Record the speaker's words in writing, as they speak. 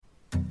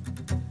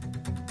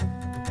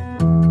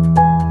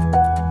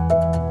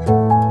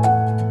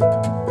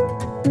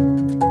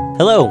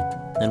Hello,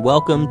 and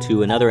welcome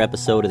to another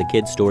episode of the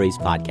Kid Stories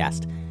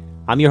podcast.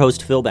 I'm your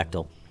host, Phil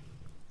Bechtel.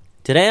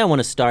 Today I want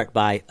to start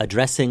by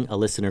addressing a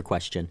listener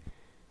question.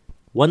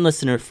 One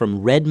listener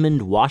from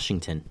Redmond,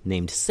 Washington,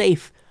 named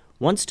Safe,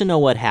 wants to know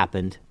what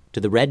happened to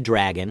the Red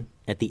Dragon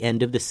at the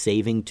end of the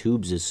Saving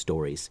Tubes'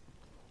 stories.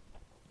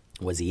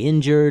 Was he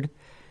injured?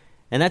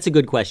 And that's a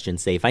good question,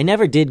 Safe. I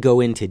never did go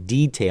into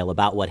detail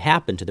about what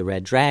happened to the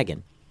Red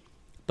Dragon,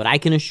 but I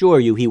can assure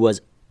you he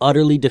was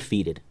utterly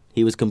defeated.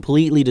 He was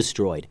completely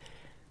destroyed.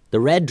 The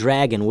Red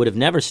Dragon would have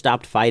never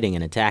stopped fighting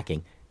and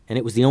attacking, and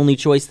it was the only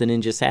choice the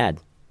ninjas had.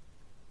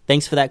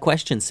 Thanks for that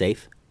question,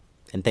 Safe,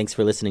 and thanks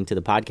for listening to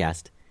the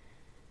podcast.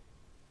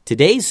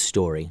 Today's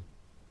story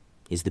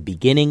is the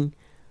beginning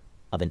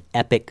of an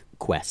epic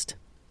quest.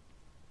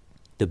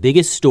 The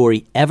biggest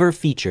story ever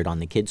featured on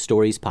the Kid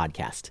Stories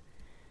podcast.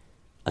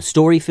 A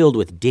story filled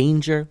with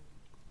danger,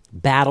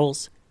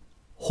 battles,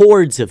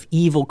 hordes of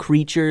evil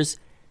creatures,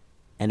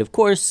 and of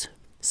course,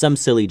 some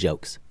silly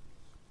jokes.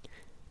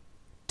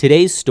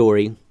 Today's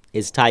story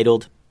is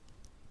titled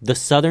The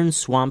Southern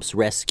Swamps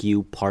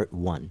Rescue Part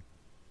 1,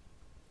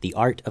 The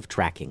Art of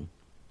Tracking.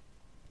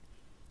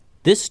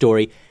 This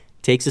story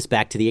takes us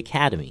back to the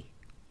academy,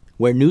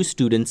 where new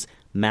students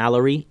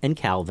Mallory and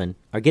Calvin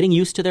are getting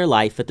used to their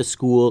life at the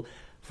school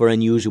for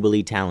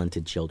unusually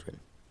talented children.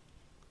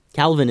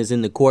 Calvin is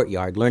in the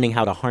courtyard learning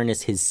how to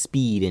harness his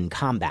speed in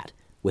combat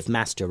with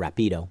Master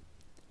Rapido.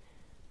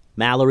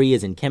 Mallory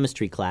is in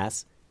chemistry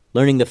class,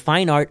 learning the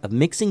fine art of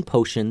mixing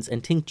potions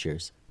and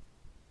tinctures.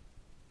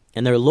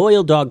 And their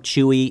loyal dog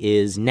Chewy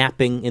is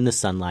napping in the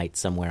sunlight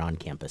somewhere on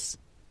campus.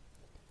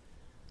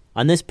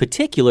 On this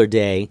particular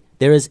day,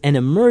 there is an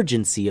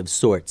emergency of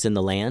sorts in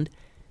the land,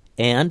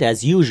 and,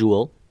 as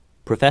usual,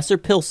 Professor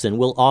Pilson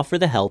will offer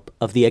the help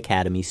of the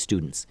Academy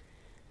students.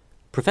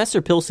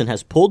 Professor Pilson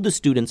has pulled the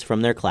students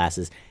from their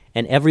classes,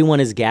 and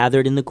everyone is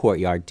gathered in the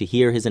courtyard to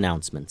hear his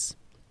announcements.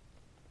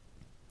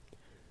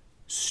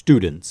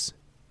 Students,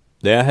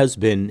 there has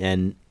been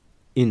an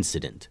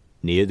incident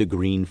near the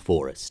Green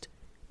Forest.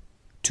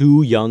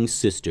 2 young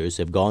sisters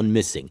have gone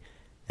missing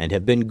and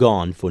have been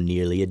gone for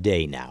nearly a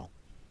day now.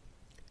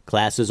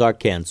 Classes are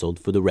canceled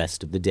for the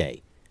rest of the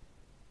day.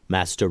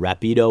 Master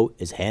Rapido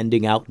is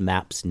handing out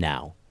maps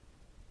now.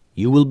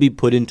 You will be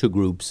put into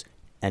groups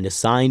and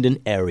assigned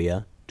an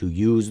area to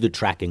use the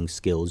tracking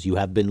skills you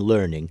have been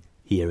learning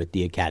here at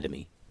the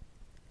Academy.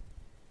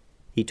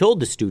 He told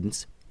the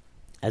students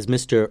as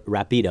Master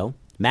Rapido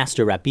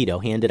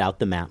handed out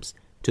the maps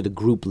to the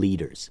group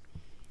leaders.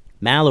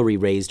 Mallory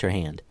raised her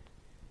hand.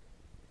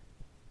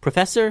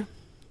 Professor,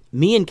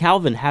 me and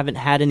Calvin haven't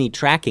had any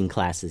tracking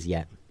classes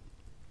yet.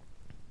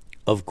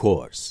 Of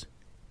course.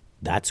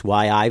 That's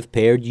why I've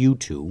paired you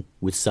two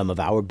with some of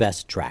our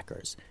best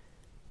trackers.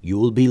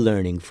 You'll be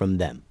learning from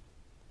them.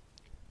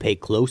 Pay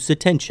close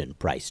attention,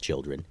 Price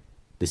children.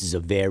 This is a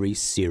very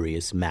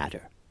serious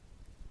matter.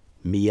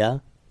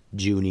 Mia,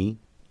 Junie,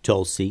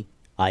 Tulsi,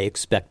 I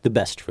expect the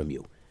best from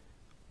you.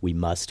 We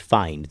must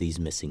find these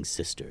missing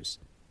sisters.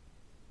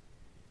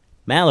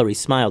 Mallory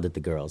smiled at the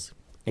girls,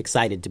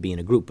 excited to be in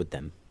a group with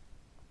them.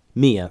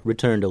 Mia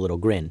returned a little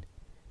grin.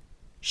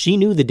 She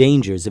knew the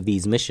dangers of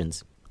these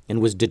missions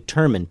and was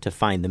determined to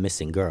find the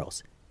missing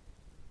girls.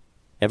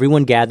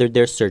 Everyone gathered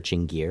their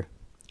searching gear,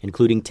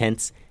 including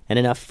tents and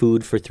enough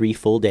food for 3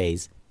 full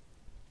days.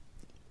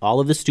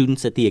 All of the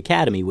students at the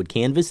academy would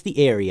canvass the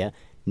area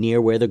near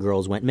where the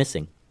girls went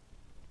missing.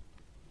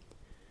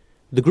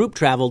 The group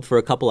traveled for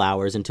a couple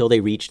hours until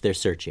they reached their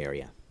search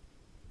area.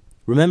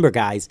 Remember,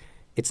 guys,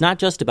 it's not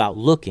just about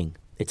looking,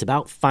 it's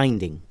about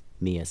finding,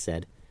 Mia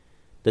said.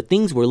 The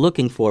things we're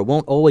looking for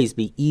won't always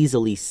be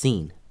easily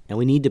seen, and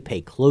we need to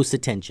pay close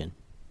attention.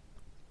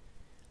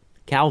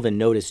 Calvin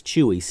noticed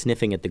Chewy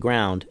sniffing at the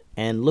ground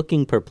and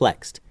looking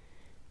perplexed.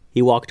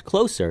 He walked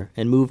closer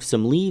and moved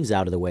some leaves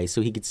out of the way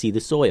so he could see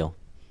the soil.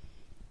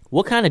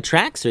 What kind of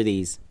tracks are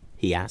these?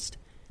 He asked.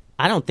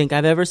 I don't think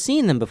I've ever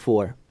seen them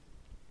before.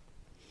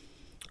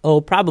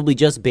 Oh, probably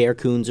just bear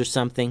coons or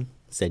something,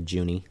 said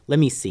Junie. Let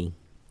me see.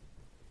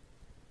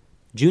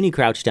 Junie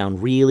crouched down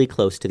really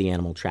close to the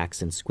animal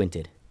tracks and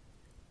squinted.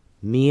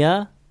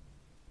 Mia,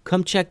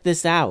 come check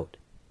this out.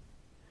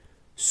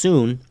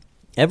 Soon,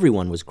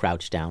 everyone was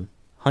crouched down,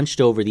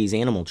 hunched over these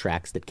animal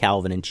tracks that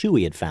Calvin and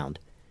Chewy had found.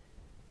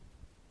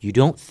 You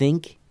don't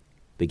think,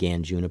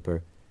 began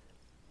Juniper.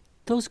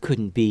 Those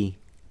couldn't be.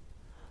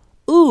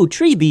 Ooh,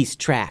 tree beast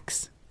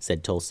tracks,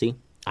 said Tulsi.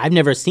 I've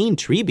never seen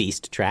tree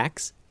beast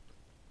tracks.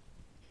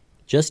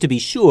 Just to be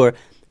sure,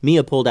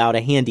 Mia pulled out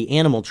a handy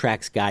animal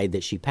tracks guide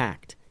that she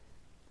packed.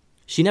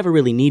 She never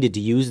really needed to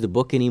use the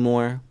book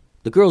anymore.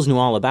 The girls knew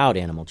all about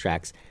animal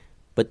tracks,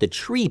 but the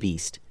tree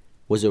beast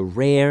was a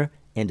rare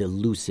and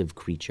elusive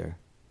creature.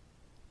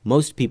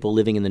 Most people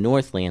living in the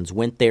Northlands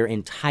went their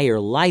entire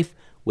life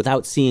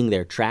without seeing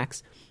their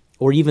tracks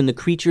or even the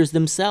creatures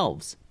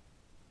themselves.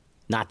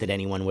 Not that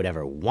anyone would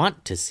ever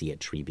want to see a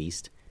tree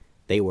beast.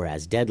 They were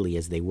as deadly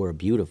as they were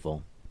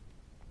beautiful.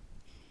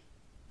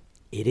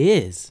 It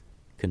is,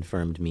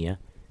 confirmed Mia.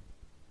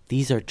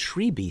 These are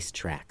tree beast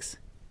tracks.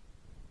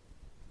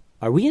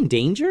 Are we in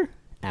danger?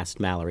 asked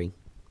Mallory.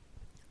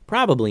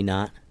 Probably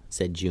not,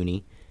 said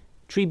Junie.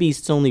 Tree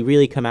beasts only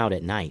really come out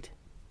at night.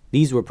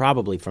 These were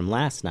probably from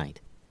last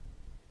night.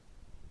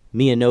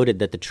 Mia noted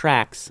that the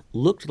tracks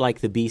looked like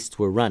the beasts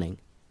were running,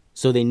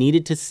 so they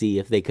needed to see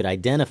if they could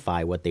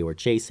identify what they were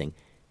chasing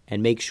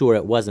and make sure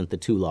it wasn't the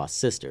two lost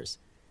sisters.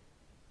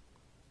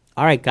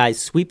 All right, guys,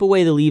 sweep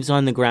away the leaves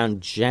on the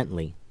ground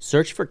gently.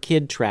 Search for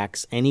kid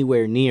tracks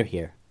anywhere near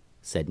here,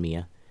 said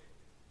Mia.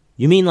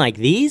 You mean like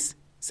these?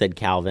 Said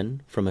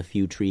Calvin from a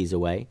few trees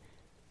away.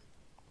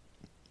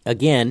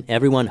 Again,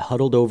 everyone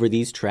huddled over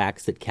these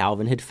tracks that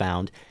Calvin had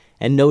found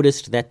and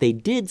noticed that they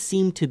did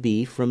seem to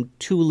be from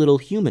two little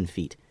human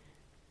feet.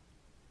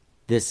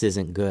 This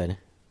isn't good,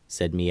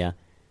 said Mia.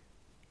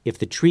 If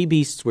the tree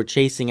beasts were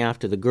chasing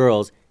after the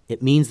girls,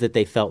 it means that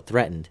they felt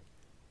threatened.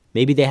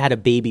 Maybe they had a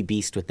baby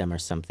beast with them or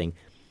something.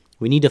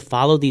 We need to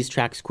follow these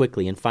tracks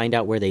quickly and find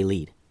out where they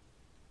lead.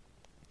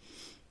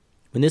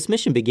 When this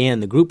mission began,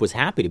 the group was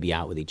happy to be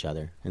out with each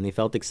other, and they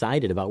felt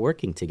excited about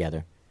working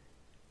together.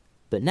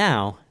 But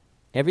now,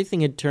 everything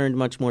had turned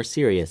much more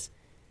serious,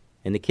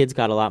 and the kids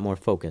got a lot more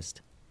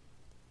focused.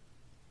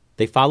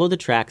 They followed the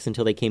tracks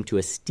until they came to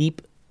a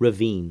steep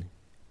ravine,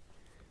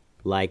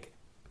 like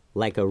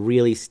a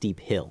really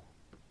steep hill.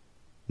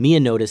 Mia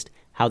noticed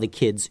how the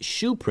kids'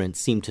 shoe prints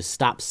seemed to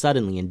stop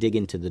suddenly and dig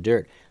into the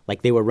dirt,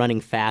 like they were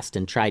running fast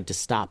and tried to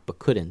stop but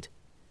couldn't.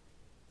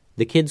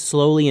 The kids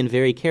slowly and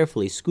very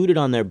carefully scooted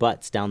on their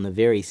butts down the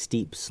very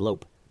steep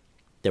slope.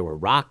 There were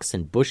rocks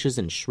and bushes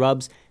and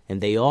shrubs,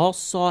 and they all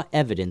saw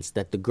evidence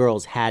that the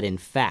girls had in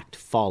fact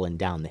fallen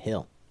down the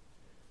hill.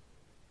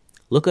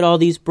 Look at all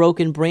these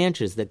broken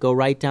branches that go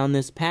right down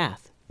this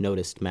path,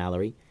 noticed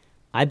Mallory.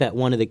 I bet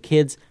one of the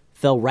kids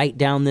fell right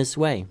down this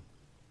way.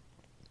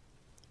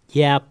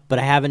 Yeah, but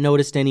I haven't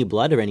noticed any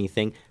blood or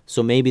anything,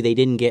 so maybe they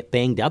didn't get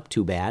banged up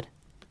too bad,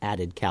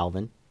 added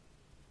Calvin.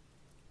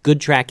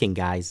 Good tracking,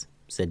 guys,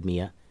 said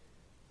Mia.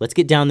 Let's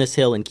get down this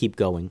hill and keep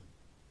going.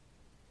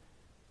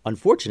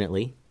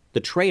 Unfortunately, the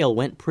trail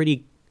went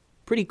pretty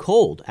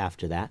cold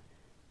after that.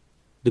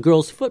 The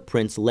girls'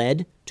 footprints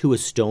led to a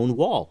stone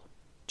wall,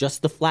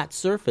 just the flat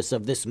surface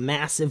of this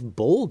massive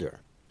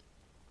boulder.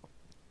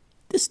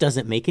 This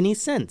doesn't make any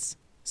sense,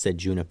 said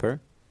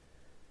Juniper.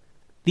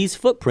 These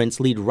footprints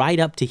lead right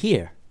up to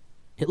here.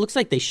 It looks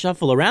like they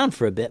shuffle around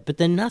for a bit, but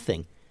then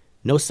nothing.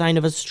 No sign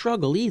of a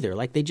struggle either,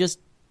 like they just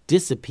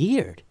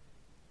disappeared.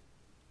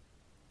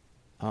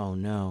 Oh,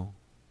 no.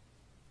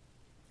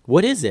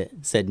 What is it?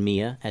 Said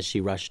Mia as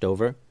she rushed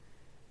over.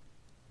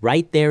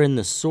 Right there in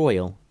the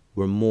soil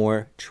were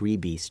more tree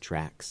beast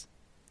tracks.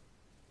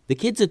 The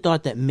kids had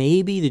thought that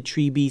maybe the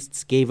tree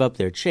beasts gave up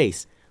their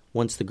chase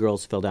once the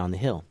girls fell down the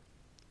hill.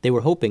 They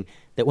were hoping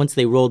that once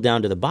they rolled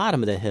down to the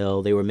bottom of the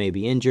hill, they were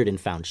maybe injured and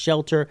found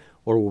shelter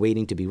or were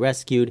waiting to be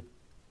rescued.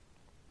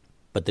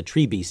 But the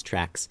tree beast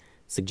tracks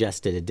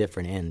suggested a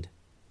different end.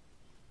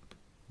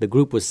 The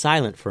group was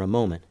silent for a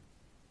moment,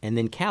 and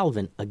then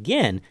Calvin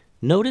again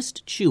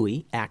noticed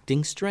Chewy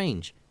acting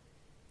strange.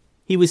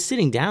 He was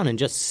sitting down and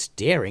just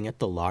staring at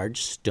the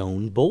large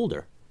stone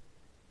boulder,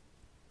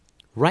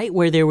 right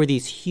where there were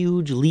these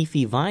huge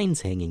leafy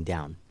vines hanging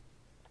down.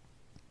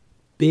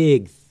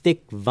 Big,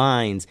 thick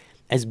vines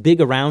as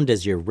big around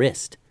as your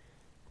wrist,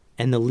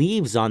 and the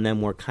leaves on them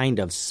were kind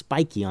of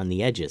spiky on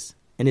the edges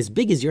and as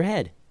big as your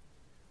head.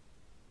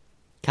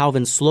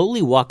 Calvin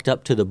slowly walked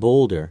up to the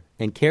boulder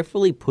and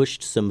carefully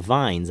pushed some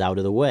vines out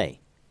of the way.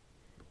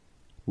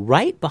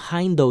 Right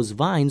behind those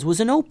vines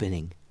was an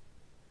opening.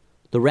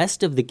 The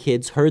rest of the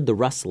kids heard the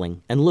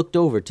rustling and looked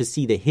over to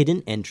see the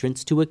hidden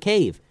entrance to a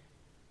cave.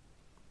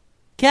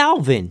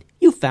 Calvin,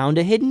 you found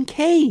a hidden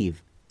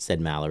cave,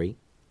 said Mallory.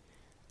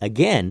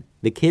 Again,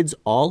 the kids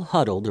all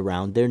huddled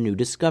around their new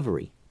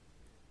discovery.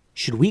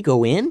 Should we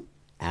go in?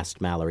 Asked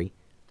Mallory.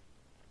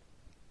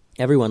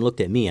 Everyone looked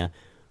at Mia,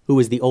 who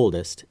was the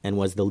oldest and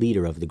was the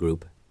leader of the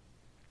group.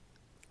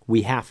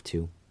 We have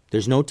to.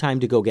 There's no time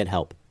to go get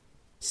help.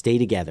 Stay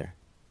together.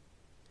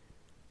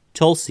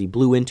 Tulsi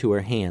blew into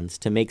her hands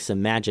to make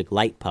some magic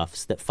light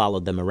puffs that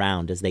followed them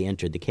around as they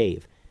entered the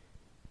cave.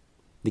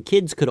 The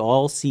kids could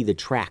all see the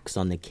tracks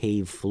on the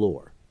cave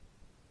floor.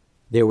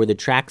 There were the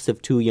tracks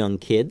of 2 young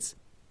kids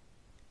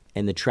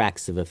and the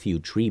tracks of a few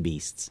tree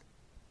beasts.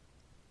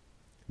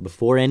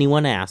 Before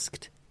anyone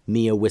asked,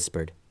 Mia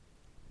whispered,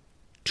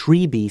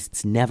 Tree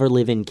beasts never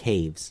live in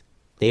caves.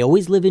 They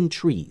always live in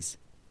trees.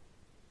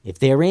 If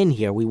they're in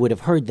here, we would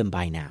have heard them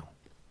by now.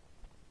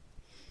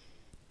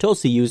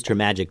 Tulsi used her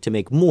magic to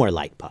make more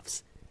light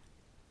puffs.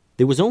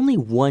 There was only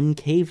one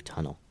cave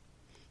tunnel.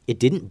 It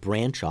didn't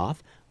branch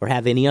off or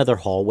have any other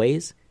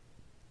hallways.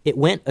 It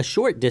went a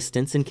short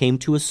distance and came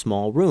to a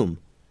small room.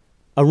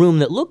 A room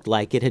that looked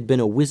like it had been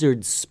a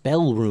wizard's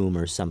spell room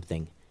or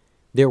something.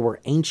 There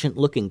were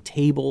ancient-looking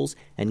tables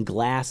and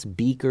glass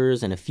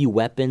beakers and a few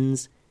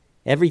weapons.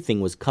 Everything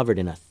was covered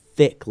in a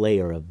thick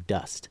layer of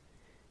dust.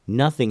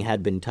 Nothing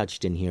had been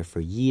touched in here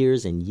for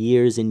years and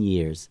years and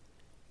years.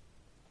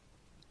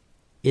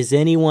 Is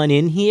anyone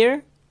in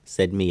here?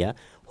 Said Mia,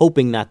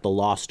 hoping that the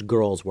lost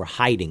girls were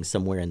hiding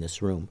somewhere in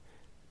this room.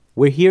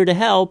 We're here to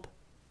help.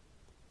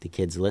 The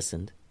kids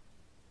listened.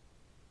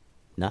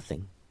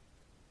 Nothing.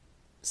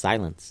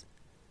 Silence.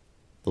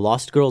 The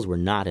lost girls were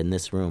not in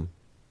this room.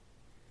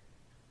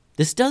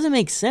 "This doesn't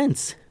make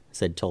sense,"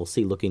 said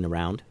Tulsi, looking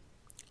around.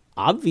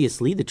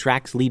 "Obviously, the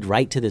tracks lead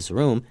right to this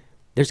room.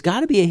 There's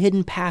got to be a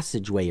hidden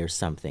passageway or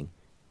something.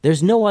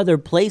 There's no other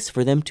place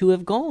for them to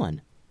have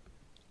gone."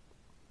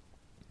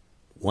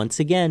 Once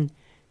again,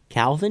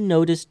 Calvin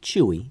noticed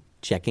Chewy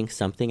checking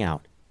something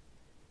out.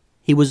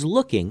 He was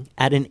looking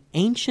at an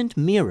ancient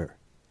mirror,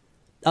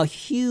 a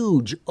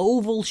huge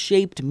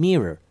oval-shaped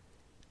mirror.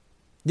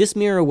 This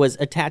mirror was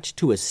attached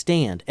to a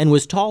stand and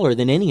was taller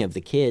than any of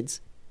the kids.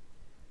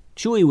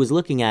 Chewy was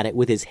looking at it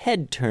with his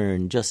head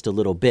turned just a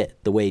little bit,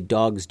 the way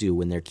dogs do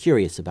when they're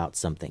curious about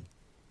something.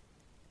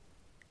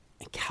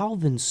 And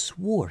Calvin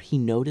swore he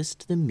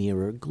noticed the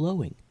mirror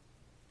glowing.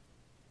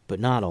 But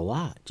not a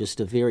lot, just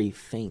a very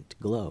faint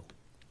glow.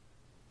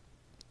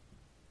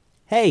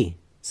 "Hey,"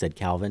 said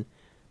Calvin,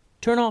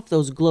 "turn off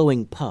those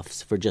glowing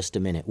puffs for just a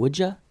minute, would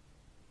ya?"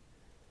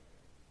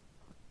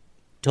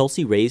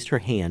 Tulsi raised her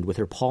hand with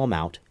her palm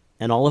out,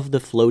 and all of the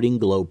floating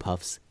glow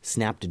puffs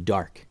snapped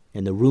dark,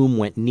 and the room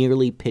went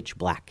nearly pitch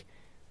black,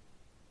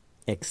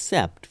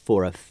 except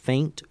for a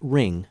faint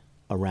ring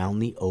around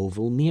the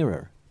oval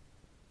mirror.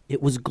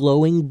 It was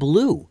glowing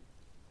blue,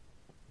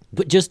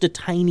 but just a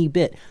tiny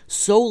bit,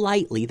 so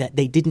lightly that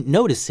they didn't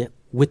notice it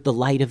with the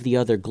light of the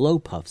other glow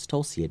puffs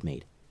Tulsi had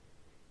made.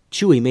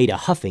 Chewy made a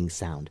huffing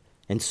sound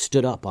and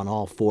stood up on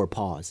all four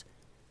paws.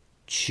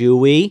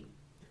 "Chewy!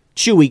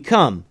 Chewy,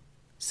 come!"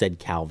 said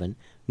Calvin,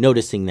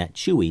 noticing that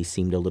Chewy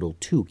seemed a little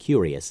too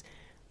curious,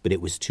 but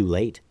it was too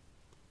late.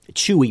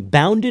 Chewy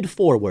bounded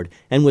forward,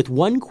 and with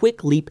one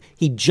quick leap,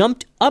 he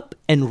jumped up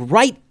and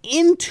right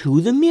into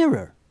the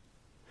mirror.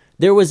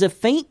 There was a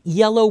faint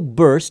yellow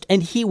burst,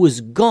 and he was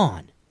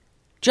gone,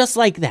 just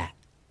like that.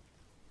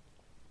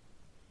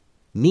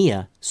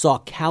 Mia saw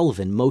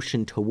Calvin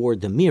motion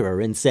toward the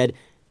mirror and said,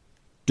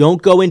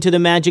 "Don't go into the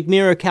magic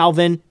mirror,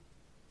 Calvin."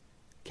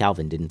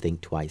 Calvin didn't think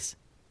twice.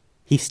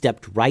 He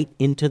stepped right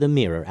into the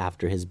mirror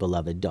after his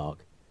beloved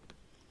dog.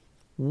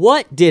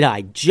 "What did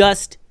I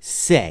just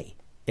say?"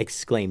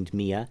 exclaimed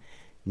Mia.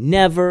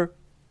 "Never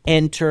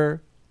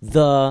enter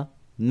the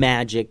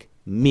magic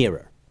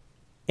mirror."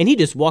 And he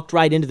just walked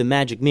right into the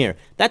magic mirror.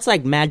 That's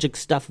like magic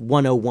stuff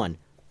 101.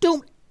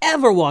 Don't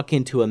ever walk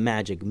into a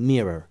magic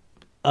mirror.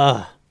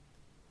 Ugh.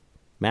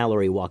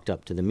 Mallory walked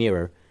up to the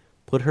mirror,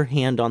 put her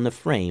hand on the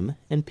frame,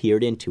 and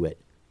peered into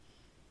it.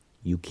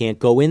 "You can't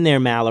go in there,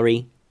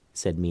 Mallory,"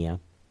 said Mia.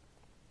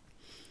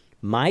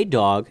 "My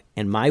dog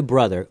and my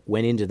brother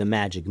went into the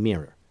magic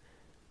mirror.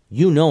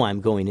 You know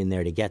I'm going in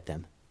there to get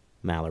them,"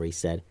 Mallory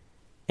said.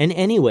 "And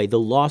anyway, the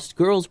lost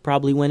girls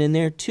probably went in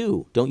there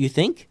too, don't you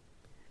think?"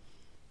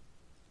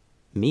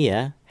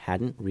 Mia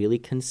hadn't really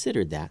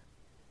considered that,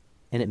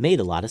 and it made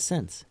a lot of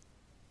sense.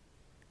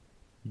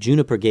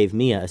 Juniper gave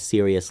Mia a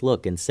serious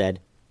look and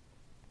said,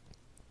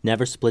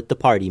 "Never split the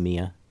party,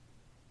 Mia.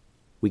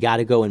 We got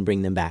to go and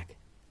bring them back.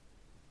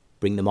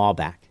 Bring them all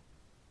back."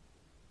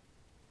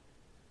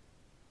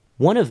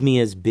 One of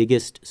Mia's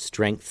biggest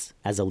strengths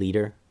as a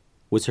leader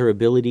was her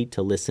ability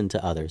to listen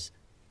to others.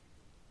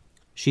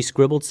 She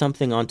scribbled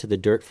something onto the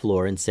dirt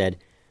floor and said,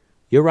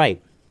 "You're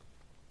right.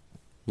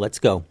 Let's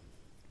go.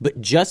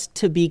 But just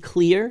to be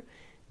clear,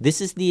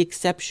 this is the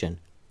exception,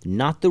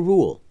 not the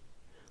rule.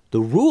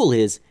 The rule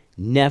is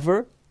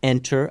never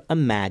enter a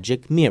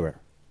magic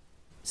mirror."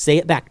 Say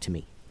it back to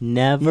me.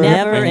 Never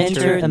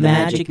enter a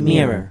magic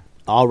mirror.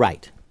 All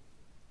right.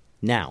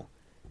 Now,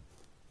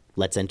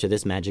 let's enter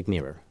this magic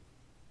mirror.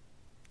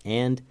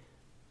 And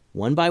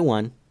one by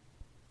one,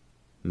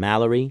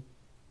 Mallory,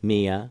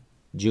 Mia,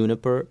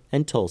 Juniper,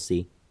 and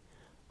Tulsi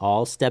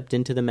all stepped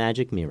into the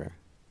magic mirror,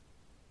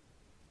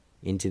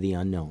 into the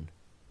unknown.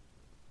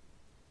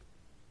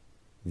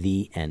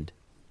 The end.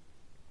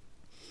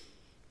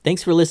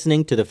 Thanks for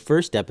listening to the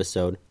first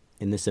episode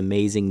in this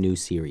amazing new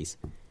series.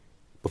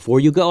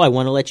 Before you go, I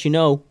want to let you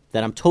know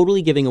that I'm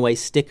totally giving away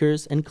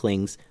stickers and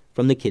clings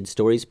from the Kid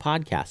Stories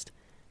podcast.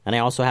 And I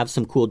also have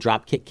some cool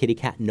Dropkick Kitty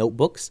Cat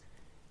notebooks.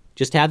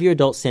 Just have your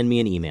adults send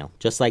me an email,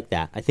 just like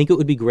that. I think it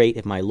would be great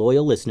if my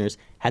loyal listeners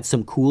had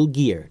some cool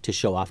gear to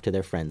show off to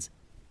their friends.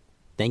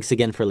 Thanks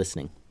again for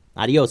listening.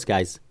 Adios,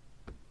 guys.